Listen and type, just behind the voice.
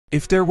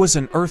If there was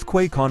an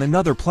earthquake on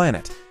another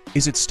planet,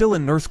 is it still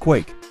an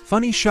earthquake?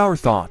 Funny shower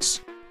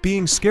thoughts.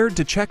 Being scared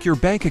to check your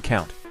bank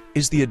account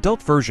is the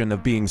adult version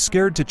of being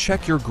scared to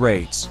check your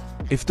grades.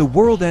 If the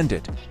world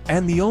ended,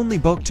 and the only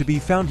book to be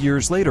found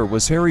years later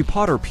was Harry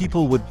Potter,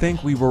 people would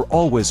think we were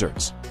all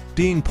wizards.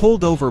 Being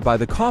pulled over by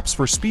the cops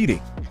for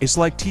speeding is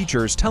like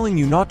teachers telling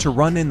you not to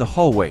run in the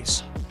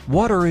hallways.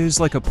 Water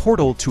is like a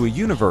portal to a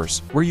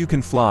universe where you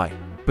can fly,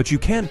 but you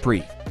can't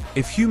breathe.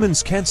 If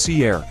humans can't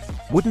see air,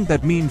 wouldn't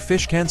that mean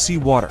fish can't see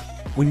water?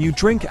 When you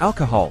drink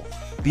alcohol,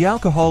 the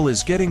alcohol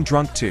is getting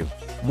drunk too.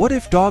 What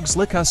if dogs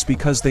lick us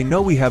because they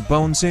know we have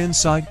bones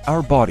inside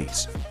our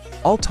bodies?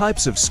 All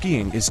types of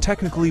skiing is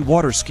technically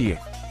water skiing.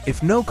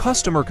 If no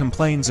customer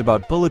complains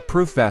about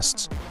bulletproof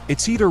vests,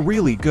 it's either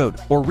really good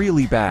or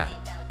really bad.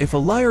 If a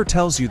liar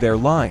tells you they're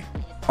lying,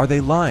 are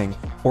they lying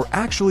or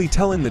actually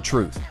telling the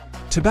truth?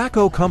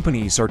 Tobacco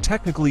companies are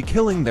technically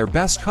killing their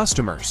best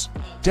customers.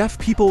 Deaf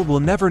people will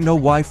never know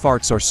why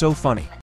farts are so funny.